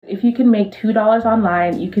if you can make $2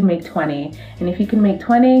 online, you can make 20. And if you can make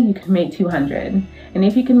 20, you can make 200. And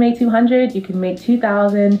if you can make 200, you can make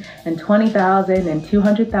 2,000 and 20,000 and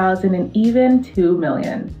 200,000 and even 2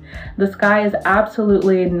 million. The sky is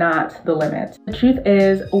absolutely not the limit. The truth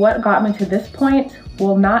is, what got me to this point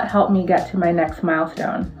will not help me get to my next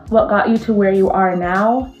milestone. What got you to where you are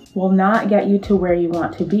now will not get you to where you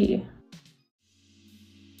want to be.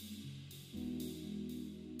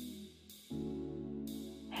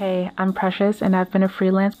 Hey, I'm Precious and I've been a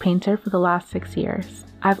freelance painter for the last 6 years.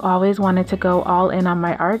 I've always wanted to go all in on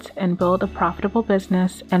my art and build a profitable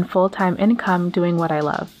business and full-time income doing what I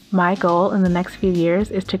love. My goal in the next few years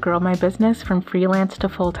is to grow my business from freelance to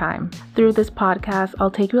full-time. Through this podcast, I'll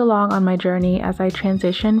take you along on my journey as I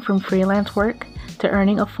transition from freelance work to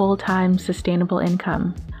earning a full-time sustainable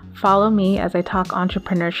income. Follow me as I talk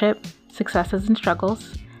entrepreneurship, successes and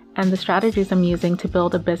struggles, and the strategies I'm using to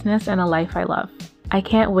build a business and a life I love. I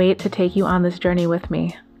can't wait to take you on this journey with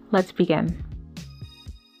me. Let's begin.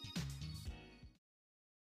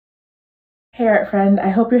 Hey art friend, I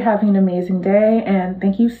hope you're having an amazing day and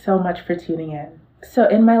thank you so much for tuning in. So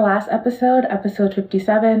in my last episode, episode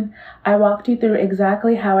 57, I walked you through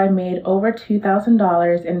exactly how I made over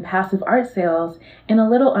 $2,000 in passive art sales in a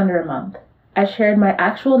little under a month. I shared my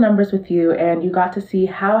actual numbers with you and you got to see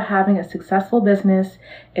how having a successful business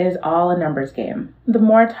is all a numbers game. The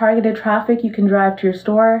more targeted traffic you can drive to your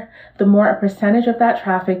store, the more a percentage of that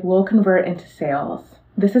traffic will convert into sales.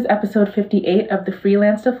 This is episode 58 of the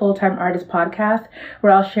Freelance to Full-Time Artist podcast,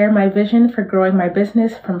 where I'll share my vision for growing my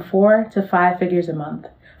business from 4 to 5 figures a month,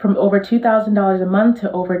 from over $2,000 a month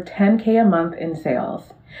to over $10K a month in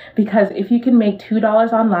sales. Because if you can make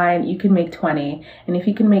 $2 online, you can make 20. And if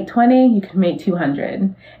you can make 20, you can make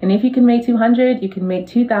 200. And if you can make 200, you can make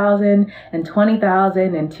 2,000 and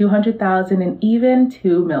 20,000 and 200,000 and even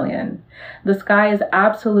 2 million. The sky is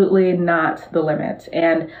absolutely not the limit.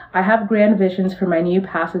 And I have grand visions for my new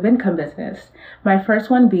passive income business. My first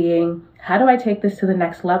one being, how do I take this to the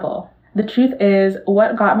next level? The truth is,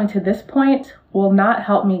 what got me to this point will not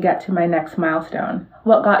help me get to my next milestone.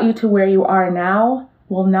 What got you to where you are now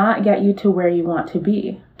will not get you to where you want to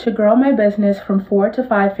be. To grow my business from 4 to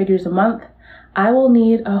 5 figures a month, I will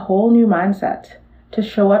need a whole new mindset, to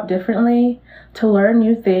show up differently, to learn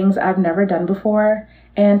new things I've never done before,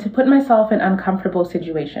 and to put myself in uncomfortable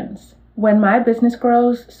situations. When my business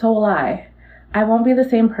grows, so will I. I won't be the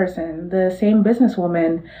same person, the same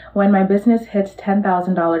businesswoman when my business hits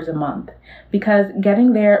 $10,000 a month, because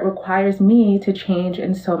getting there requires me to change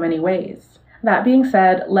in so many ways. That being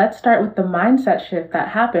said, let's start with the mindset shift that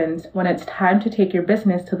happens when it's time to take your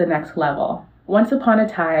business to the next level. Once upon a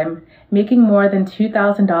time, making more than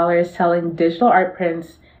 $2,000 selling digital art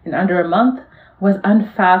prints in under a month was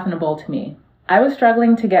unfathomable to me. I was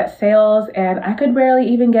struggling to get sales and I could barely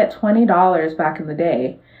even get $20 back in the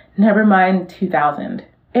day, never mind $2,000.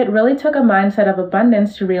 It really took a mindset of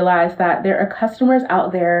abundance to realize that there are customers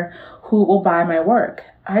out there who will buy my work.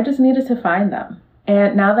 I just needed to find them.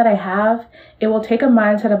 And now that I have, it will take a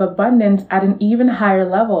mindset of abundance at an even higher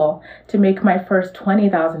level to make my first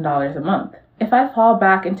 $20,000 a month. If I fall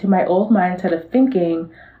back into my old mindset of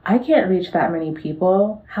thinking, I can't reach that many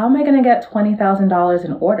people, how am I going to get $20,000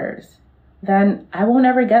 in orders? Then I won't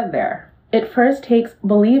ever get there. It first takes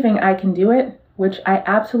believing I can do it, which I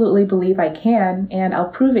absolutely believe I can, and I'll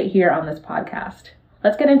prove it here on this podcast.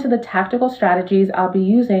 Let's get into the tactical strategies I'll be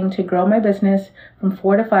using to grow my business from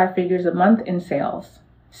 4 to 5 figures a month in sales.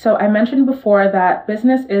 So I mentioned before that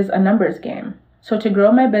business is a numbers game. So to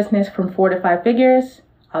grow my business from 4 to 5 figures,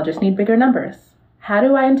 I'll just need bigger numbers. How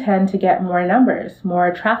do I intend to get more numbers,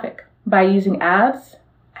 more traffic? By using ads,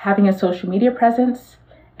 having a social media presence,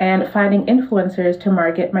 and finding influencers to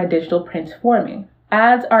market my digital prints for me.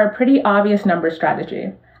 Ads are a pretty obvious number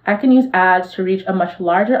strategy. I can use ads to reach a much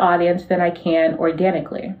larger audience than I can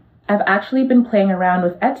organically. I've actually been playing around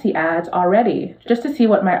with Etsy ads already just to see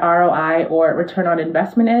what my ROI or return on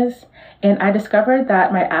investment is, and I discovered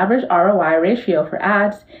that my average ROI ratio for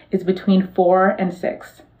ads is between 4 and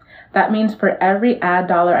 6. That means for every ad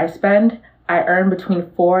dollar I spend, I earn between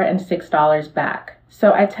 $4 and $6 back.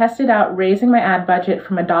 So I tested out raising my ad budget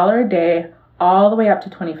from $1 a day all the way up to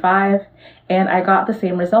 $25, and I got the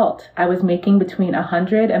same result. I was making between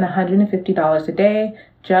 $100 and $150 a day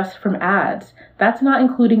just from ads. That's not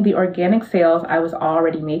including the organic sales I was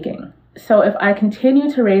already making. So if I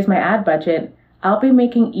continue to raise my ad budget, I'll be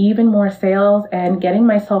making even more sales and getting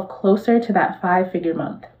myself closer to that 5-figure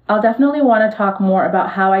month. I'll definitely want to talk more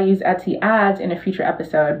about how I use Etsy ads in a future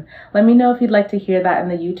episode. Let me know if you'd like to hear that in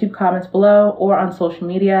the YouTube comments below or on social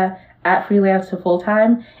media at Freelance to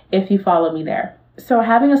Full-Time if you follow me there. So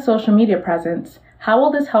having a social media presence, How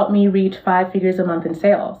will this help me reach 5 figures a month in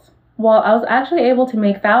sales? Well, I was actually able to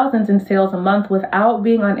make thousands in sales a month without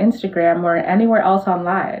being on Instagram or anywhere else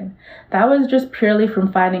online. That was just purely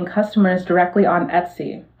from finding customers directly on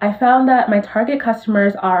Etsy. I found that my target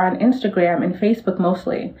customers are on Instagram and Facebook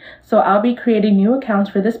mostly, so I'll be creating new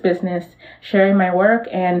accounts for this business, sharing my work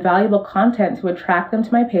and valuable content to attract them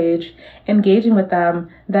to my page, engaging with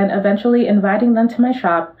them, then eventually inviting them to my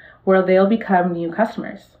shop where they'll become new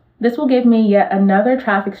customers. This will give me yet another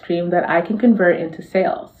traffic stream that I can convert into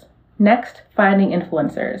sales. Next, finding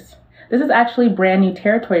influencers. This is actually brand new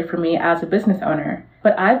territory for me as a business owner,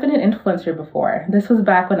 but I've been an influencer before. This was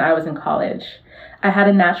back when I was in college. I had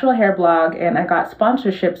a natural hair blog and I got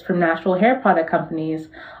sponsorships from natural hair product companies,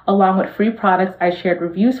 along with free products I shared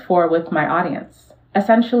reviews for with my audience.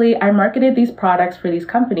 Essentially, I marketed these products for these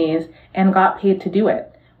companies and got paid to do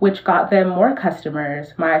it, which got them more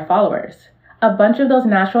customers, my followers. A bunch of those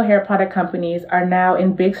natural hair product companies are now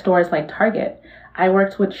in big stores like Target. I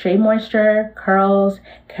worked with Shea Moisture, Curls,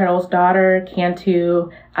 Carol's Daughter,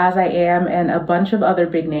 Cantu, As I Am, and a bunch of other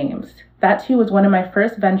big names. That too was one of my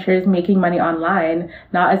first ventures making money online,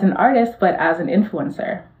 not as an artist, but as an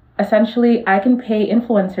influencer. Essentially, I can pay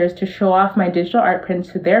influencers to show off my digital art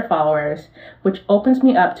prints to their followers, which opens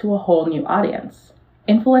me up to a whole new audience.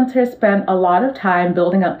 Influencers spend a lot of time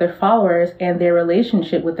building up their followers and their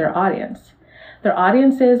relationship with their audience. Their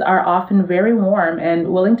audiences are often very warm and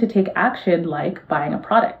willing to take action like buying a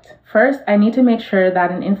product. First, I need to make sure that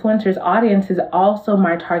an influencer's audience is also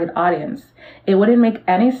my target audience. It wouldn't make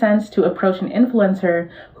any sense to approach an influencer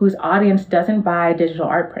whose audience doesn't buy digital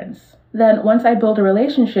art prints. Then, once I build a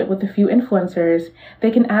relationship with a few influencers, they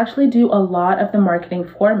can actually do a lot of the marketing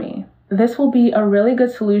for me. This will be a really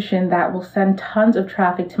good solution that will send tons of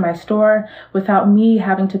traffic to my store without me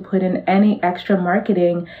having to put in any extra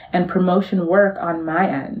marketing and promotion work on my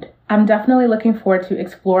end. I'm definitely looking forward to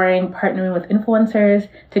exploring partnering with influencers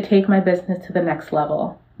to take my business to the next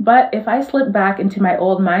level. But if I slip back into my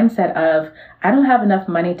old mindset of, I don't have enough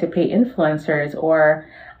money to pay influencers, or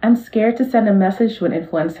I'm scared to send a message to an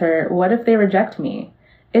influencer, what if they reject me?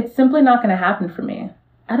 It's simply not going to happen for me.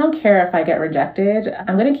 I don't care if I get rejected.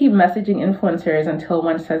 I'm going to keep messaging influencers until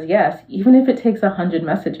one says yes, even if it takes 100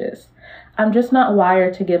 messages. I'm just not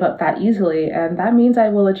wired to give up that easily, and that means I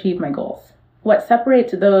will achieve my goals. What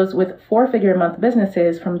separates those with 4-figure-a-month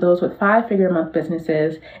businesses from those with 5-figure-a-month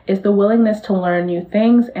businesses is the willingness to learn new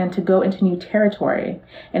things and to go into new territory.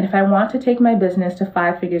 And if I want to take my business to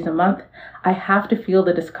 5 figures a month, I have to feel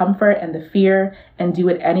the discomfort and the fear and do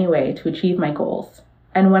it anyway to achieve my goals.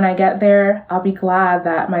 And when I get there, I'll be glad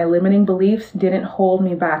that my limiting beliefs didn't hold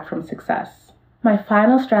me back from success. My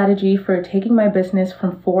final strategy for taking my business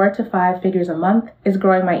from 4 to 5 figures a month is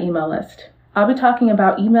growing my email list. I'll be talking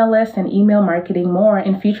about email lists and email marketing more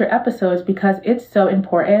in future episodes because it's so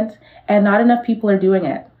important and not enough people are doing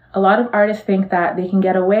it. A lot of artists think that they can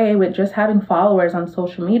get away with just having followers on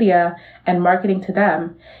social media and marketing to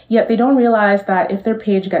them, yet they don't realize that if their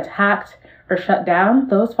page gets hacked or shut down,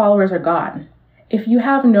 those followers are gone. If you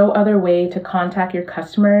have no other way to contact your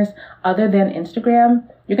customers other than Instagram,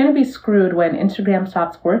 you're going to be screwed when Instagram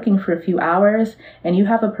stops working for a few hours and you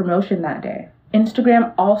have a promotion that day.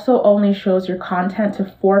 Instagram also only shows your content to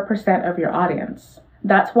 4% of your audience.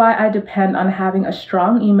 That's why I depend on having a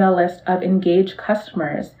strong email list of engaged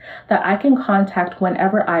customers that I can contact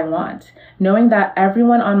whenever I want, knowing that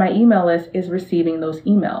everyone on my email list is receiving those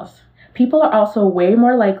emails. People are also way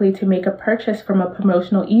more likely to make a purchase from a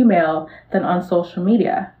promotional email than on social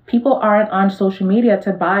media. People aren't on social media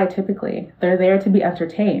to buy typically. They're there to be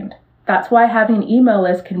entertained. That's why having an email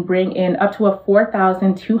list can bring in up to a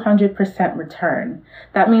 4,200% return.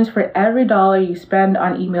 That means for every dollar you spend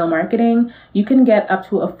on email marketing, you can get up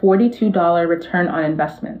to a $42 return on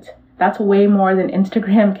investment. That's way more than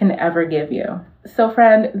Instagram can ever give you. So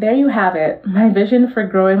friend, there you have it, my vision for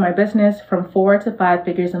growing my business from 4 to 5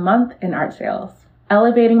 figures a month in art sales.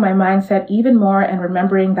 Elevating my mindset even more and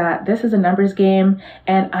remembering that this is a numbers game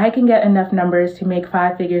and I can get enough numbers to make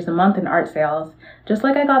 5 figures a month in art sales, just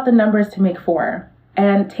like I got the numbers to make 4.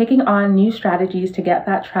 And taking on new strategies to get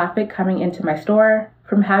that traffic coming into my store,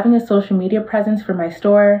 from having a social media presence for my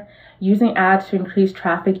store, using ads to increase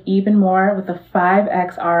traffic even more with a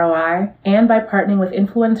 5x ROI, and by partnering with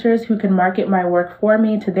influencers who can market my work for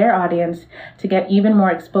me to their audience to get even more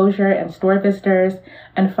exposure and store visitors,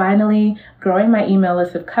 and finally, growing my email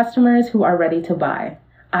list of customers who are ready to buy.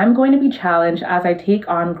 I'm going to be challenged as I take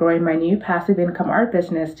on growing my new passive income art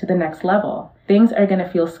business to the next level. Things are going to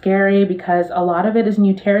feel scary because a lot of it is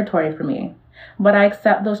new territory for me. But I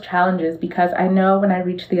accept those challenges because I know when I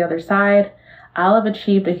reach the other side, I'll have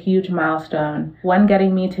achieved a huge milestone, one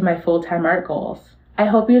getting me to my full-time art goals. I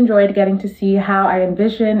hope you enjoyed getting to see how I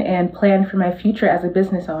envision and plan for my future as a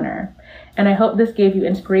business owner. And I hope this gave you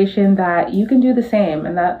inspiration that you can do the same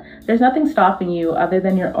and that there's nothing stopping you other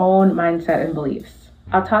than your own mindset and beliefs.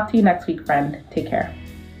 I'll talk to you next week, friend. Take care.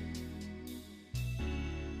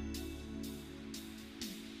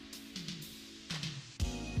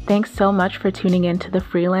 Thanks so much for tuning in to the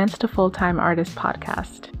Freelance to Full-Time Artist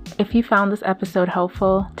podcast. If you found this episode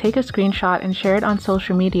helpful, take a screenshot and share it on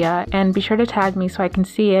social media, and be sure to tag me so I can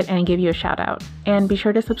see it and give you a shout out. And be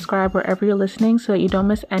sure to subscribe wherever you're listening so that you don't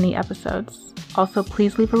miss any episodes. Also,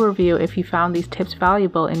 please leave a review if you found these tips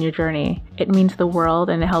valuable in your journey. It means the world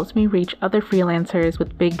and it helps me reach other freelancers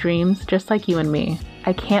with big dreams just like you and me.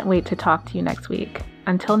 I can't wait to talk to you next week.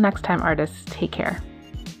 Until next time, artists, take care.